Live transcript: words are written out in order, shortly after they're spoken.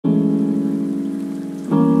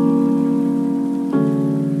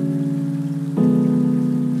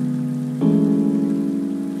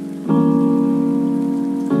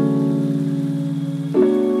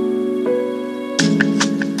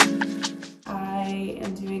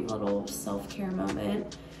little self-care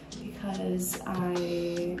moment because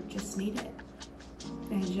I just need it.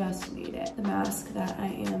 I just need it. The mask that I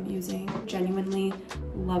am using, genuinely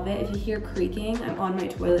love it. If you hear creaking, I'm on my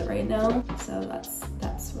toilet right now, so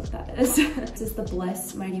that's what that is. This is the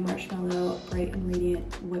Bliss Mighty Marshmallow Bright and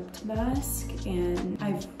Radiant Whipped Mask, and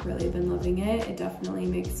I've really been loving it. It definitely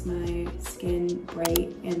makes my skin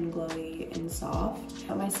bright and glowy and soft.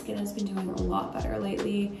 But my skin has been doing a lot better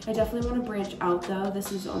lately. I definitely want to branch out though.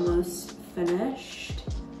 This is almost finished.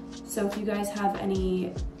 So if you guys have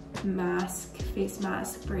any face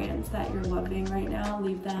mask brands that you're loving right now,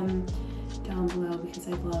 leave them down below because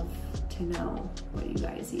I'd love to know what you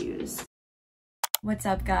guys use. What's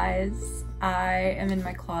up guys? I am in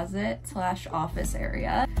my closet / office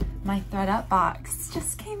area. My ThredUp box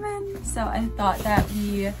just came in, so I thought that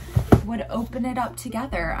we would open it up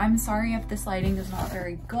together. I'm sorry if this lighting is not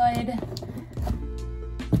very good.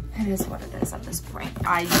 It is what it is at this point.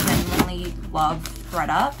 I genuinely love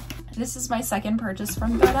ThredUp. This is my second purchase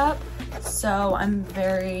from ThredUp, so I'm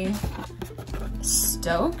very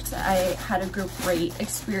stoked. I had a great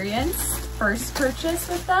experience first purchase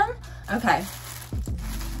with them. Okay,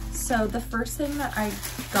 so the first thing that I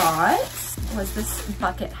got was this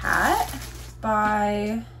bucket hat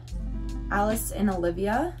by Alice and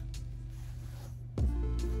Olivia.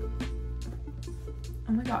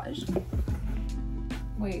 Oh my gosh.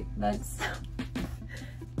 Wait, that's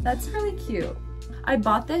really cute. I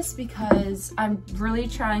bought this because I'm really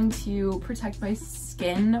trying to protect my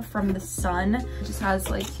skin from the sun. It just has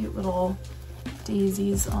like cute little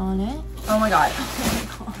daisies on it. Oh my god.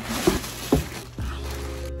 Oh my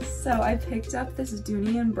god. So I picked up this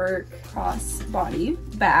Dooney & Bourke crossbody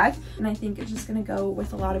bag, and I think it's just gonna go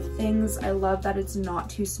with a lot of things. I love that it's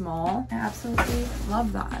not too small. I absolutely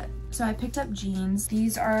love that. So I picked up jeans.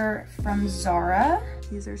 These are from Zara.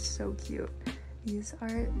 These are so cute. These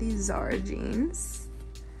are the Zara jeans.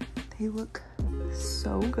 They look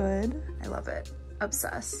so good. I love it.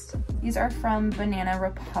 Obsessed. These are from Banana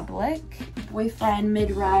Republic. Boyfriend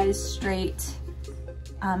mid-rise straight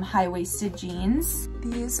high-waisted jeans.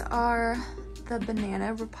 These are the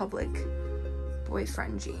Banana Republic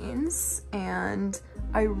boyfriend jeans, and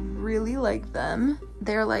I really like them.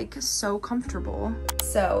 They're like so comfortable.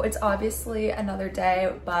 So it's obviously another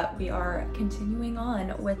day, but we are continuing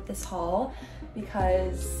on with this haul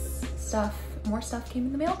because more stuff came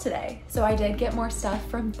in the mail today. So I did get more stuff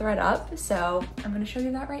from ThredUp, so I'm gonna show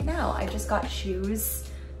you that right now. I just got shoes,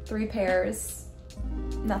 3 pairs,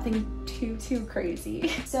 nothing too crazy.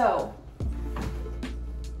 So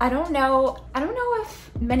I don't know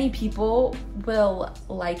if many people will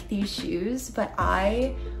like these shoes, but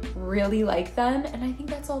I really like them, and I think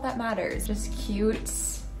that's all that matters. Just cute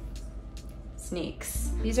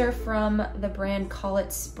sneaks. These are from the brand Call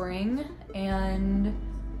It Spring, and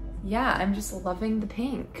yeah, I'm just loving the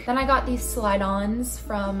pink. Then I got these slide-ons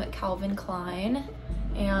from Calvin Klein,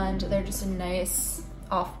 and they're just a nice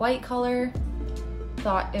off-white color.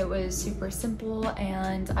 Thought it was super simple,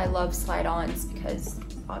 and I love slide-ons because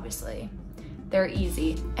obviously they're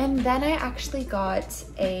easy. And then I actually got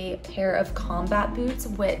a pair of combat boots,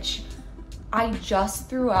 which I just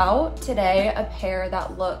threw out today, a pair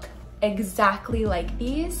that look exactly like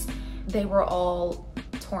these. They were all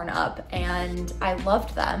torn up and I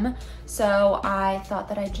loved them, so I thought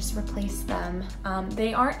that I'd just replace them.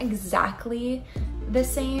 They aren't exactly the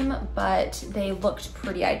same, but they looked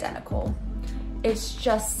pretty identical. It's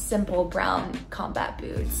just simple brown combat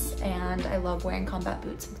boots, and I love wearing combat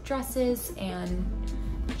boots with dresses and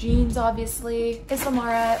jeans, obviously.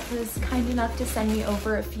 Islamara was kind enough to send me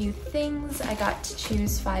over a few things. I got to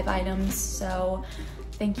choose 5 items, so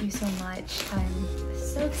thank you so much. I'm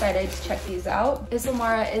so excited to check these out.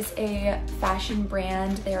 Islamara is a fashion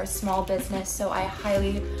brand. They're a small business, so I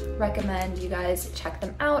highly recommend you guys check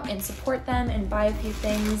them out and support them and buy a few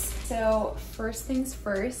things. So first things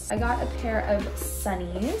first, I got a pair of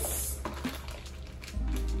sunnies.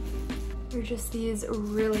 They're just these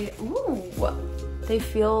really, they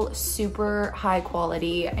feel super high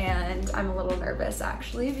quality, and I'm a little nervous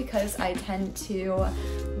actually because I tend to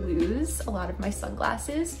lose a lot of my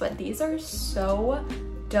sunglasses, but these are so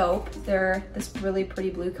dope. They're this really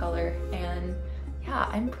pretty blue color, and yeah,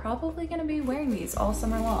 I'm probably gonna be wearing these all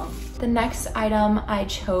summer long. The next item I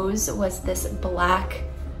chose was this black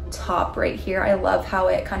top right here. I love how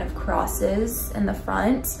it kind of crosses in the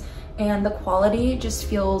front, and the quality just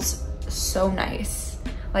feels so nice.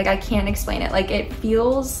 Like, I can't explain it. Like, it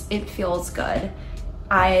feels good.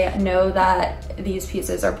 I know that these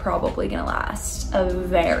pieces are probably gonna last a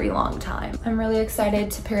very long time. I'm really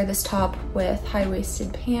excited to pair this top with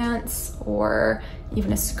high-waisted pants or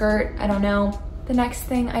even a skirt. I don't know. The next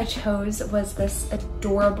thing I chose was this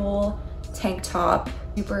adorable tank top,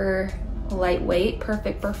 super lightweight,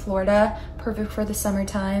 perfect for Florida, perfect for the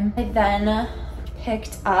summertime. I then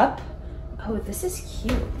picked up, oh, this is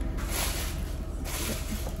cute.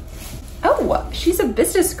 Oh, she's a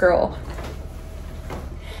business girl.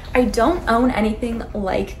 I don't own anything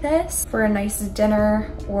like this for a nice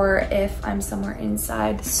dinner or if I'm somewhere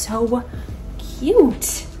inside. So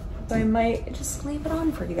cute. So I might just leave it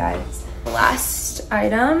on for you guys. Last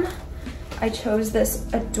item, I chose this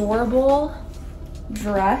adorable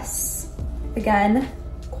dress. Again,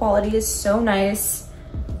 quality is so nice,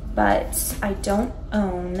 but I don't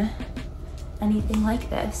own anything like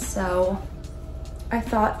this. So I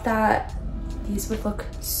thought that these would look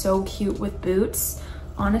so cute with boots.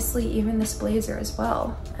 Honestly, even this blazer as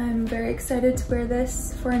well. I'm very excited to wear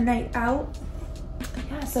this for a night out.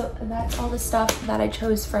 Yeah, so that's all the stuff that I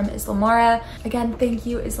chose from Islamara. Again, thank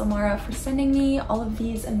you Islamara for sending me all of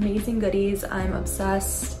these amazing goodies. I'm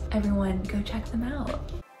obsessed. Everyone go check them out.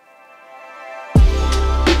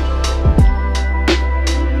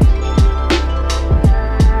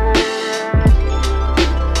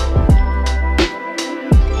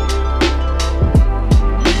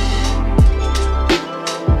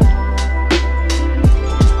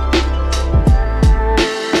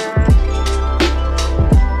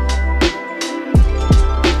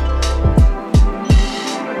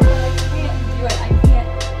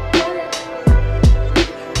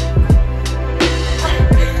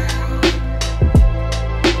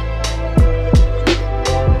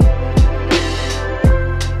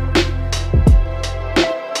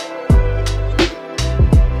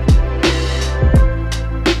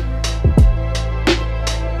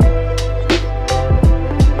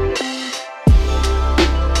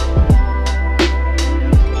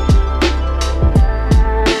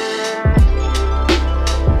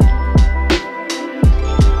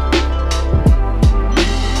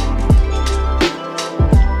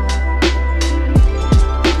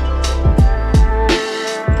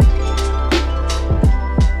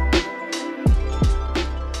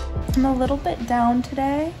 I'm a little bit down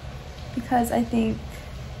today because I think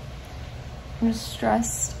I'm just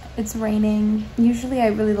stressed. It's raining. Usually I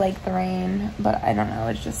really like the rain, but I don't know,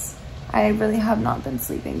 it's just, I really have not been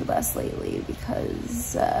sleeping the best lately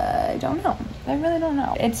because I don't know. I really don't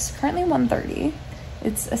know. It's currently 1:30.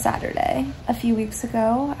 It's a Saturday. A few weeks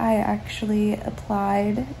ago, I actually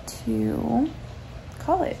applied to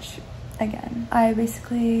college again. I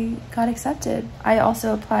basically got accepted. I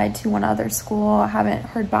also applied to one other school. I haven't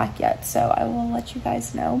heard back yet, so I will let you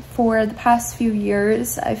guys know. For the past few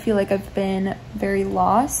years, I feel like I've been very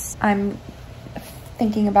lost. I'm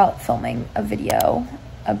thinking about filming a video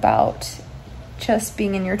about just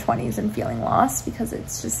being in your 20s and feeling lost, because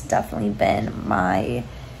it's just definitely been my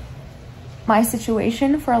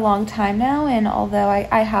situation for a long time now. And although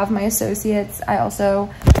I have my associates, I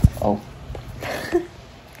also, oh,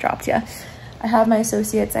 dropped ya. I have my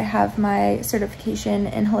associates, I have my certification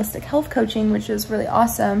in holistic health coaching, which is really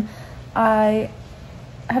awesome. I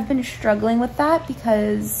have been struggling with that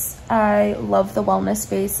because I love the wellness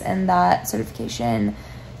space, and that certification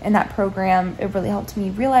and that program, it really helped me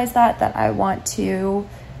realize that I want to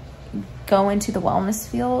go into the wellness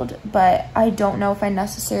field, but I don't know if I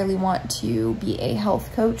necessarily want to be a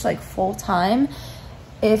health coach like full time.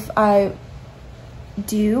 If I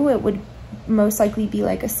do, it would most likely be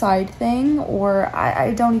like a side thing, or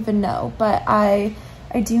I don't even know. But I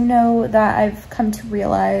do know that I've come to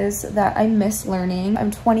realize that I miss learning. I'm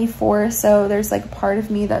 24, so there's like a part of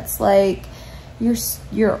me that's like,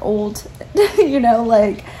 you're old, you know,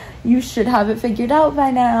 like you should have it figured out by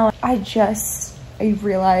now. I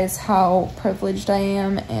realize how privileged I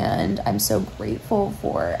am, and I'm so grateful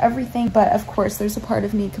for everything. But of course, there's a part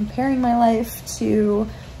of me comparing my life to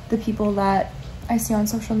the people that I see on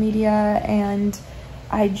social media, and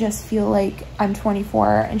I just feel like I'm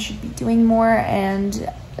 24 and should be doing more,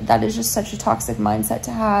 and that is just such a toxic mindset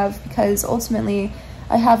to have, because ultimately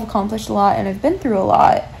I have accomplished a lot and I've been through a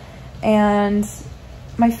lot, and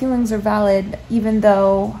my feelings are valid, even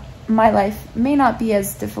though my life may not be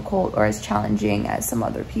as difficult or as challenging as some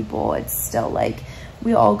other people. It's still like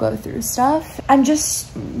we all go through stuff. I'm just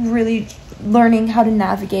really learning how to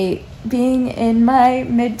navigate being in my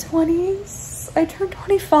mid-20s. I turned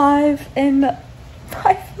 25 in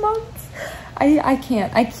 5 months. I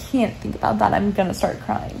can't think about that. I'm gonna start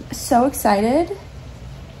crying. So excited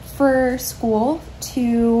for school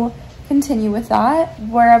to continue with that.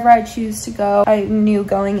 Wherever I choose to go, I knew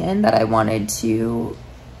going in that I wanted to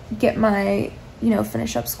get my,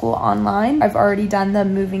 finish up school online. I've already done the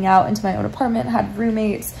moving out into my own apartment, had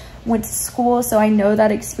roommates, went to school, so I know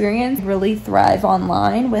that experience. Really thrive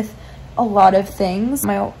online with a lot of things.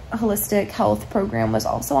 My holistic health program was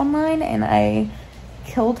also online, and I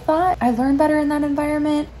killed that. I learned better in that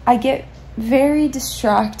environment. I get very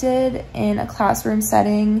distracted in a classroom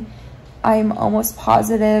setting. I'm almost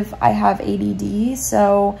positive I have ADD,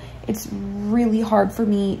 so it's really hard for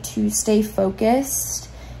me to stay focused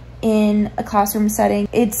in a classroom setting.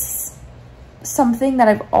 It's something that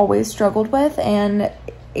I've always struggled with, and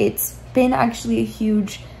it's been actually a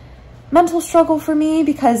huge mental struggle for me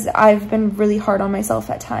because I've been really hard on myself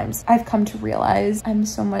at times. I've come to realize I'm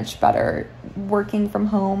so much better working from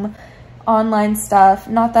home, online stuff.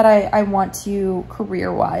 Not that I want to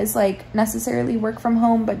career-wise like necessarily work from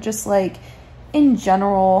home, but just like in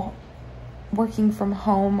general, working from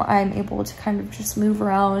home, I'm able to kind of just move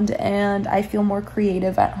around, and I feel more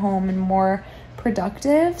creative at home and more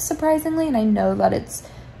productive, surprisingly. And I know that it's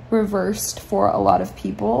reversed for a lot of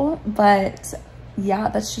people, but yeah,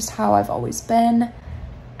 that's just how I've always been.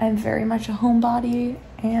 I'm very much a homebody,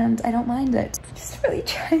 and I don't mind it. Just really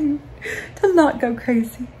trying to not go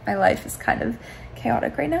crazy. My life is kind of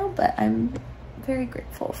chaotic right now, but I'm very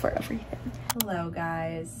grateful for everything. Hello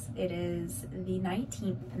guys, it is the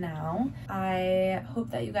 19th now. I hope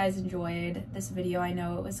that you guys enjoyed this video. I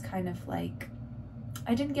know it was kind of like,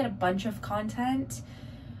 I didn't get a bunch of content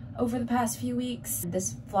over the past few weeks.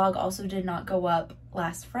 This vlog also did not go up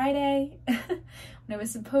last Friday when it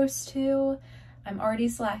was supposed to. I'm already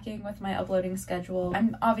slacking with my uploading schedule.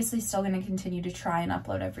 I'm obviously still going to continue to try and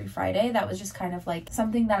upload every Friday. That was just kind of like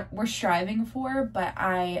something that we're striving for, but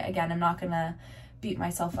again, I'm not going to beat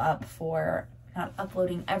myself up for not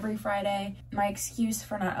uploading every Friday. My excuse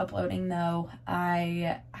for not uploading though,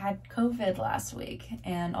 I had COVID last week,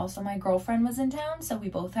 and also my girlfriend was in town, so we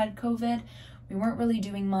both had COVID. We weren't really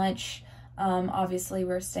doing much. Obviously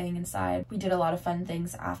we're staying inside. We did a lot of fun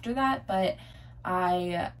things after that, but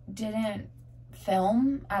I didn't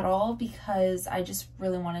film at all because I just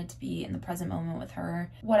really wanted to be in the present moment with her.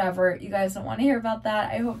 Whatever, you guys don't want to hear about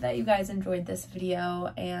that. I hope that you guys enjoyed this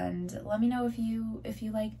video, and let me know if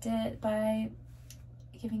you liked it by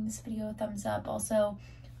giving this video a thumbs up. Also,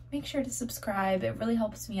 make sure to subscribe. It really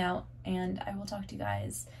helps me out, and I will talk to you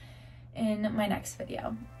guys in my next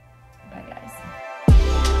video. Bye guys.